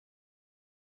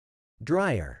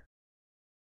Dryer.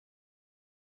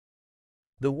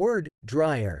 The word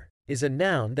dryer is a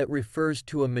noun that refers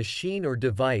to a machine or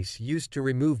device used to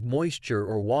remove moisture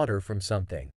or water from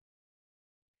something.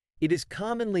 It is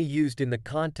commonly used in the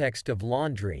context of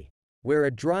laundry, where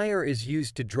a dryer is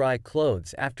used to dry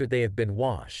clothes after they have been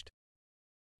washed.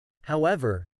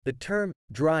 However, the term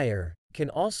dryer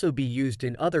can also be used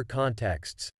in other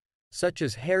contexts, such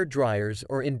as hair dryers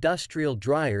or industrial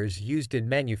dryers used in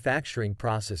manufacturing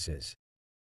processes.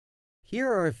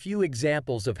 Here are a few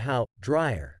examples of how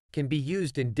dryer can be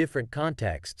used in different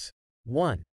contexts.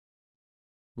 1.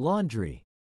 Laundry.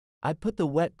 I put the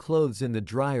wet clothes in the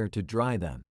dryer to dry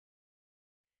them.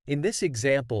 In this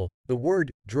example, the word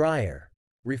dryer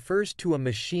refers to a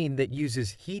machine that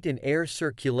uses heat and air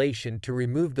circulation to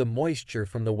remove the moisture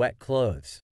from the wet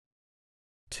clothes.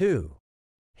 2.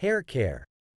 Hair care.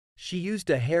 She used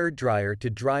a hair dryer to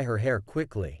dry her hair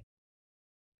quickly.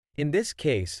 In this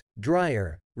case,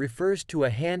 dryer refers to a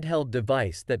handheld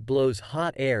device that blows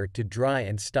hot air to dry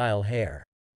and style hair.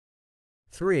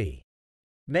 3.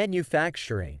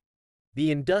 Manufacturing. The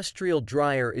industrial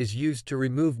dryer is used to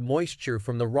remove moisture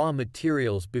from the raw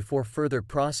materials before further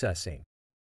processing.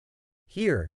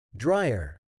 Here,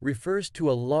 dryer refers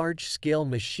to a large-scale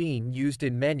machine used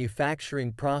in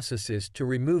manufacturing processes to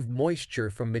remove moisture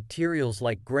from materials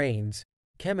like grains,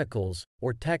 chemicals,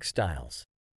 or textiles.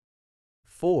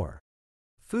 4.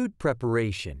 Food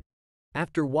preparation.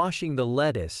 After washing the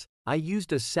lettuce, I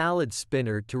used a salad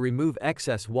spinner to remove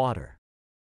excess water.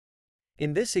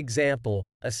 In this example,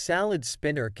 a salad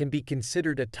spinner can be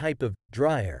considered a type of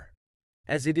dryer,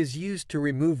 as it is used to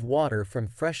remove water from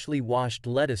freshly washed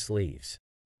lettuce leaves.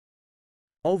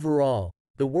 Overall,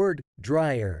 the word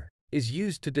dryer is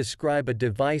used to describe a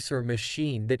device or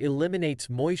machine that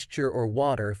eliminates moisture or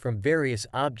water from various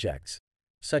objects,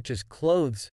 such as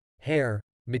clothes, hair,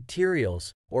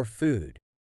 materials, or food.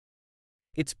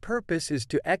 Its purpose is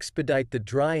to expedite the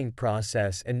drying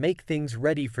process and make things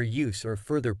ready for use or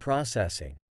further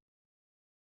processing.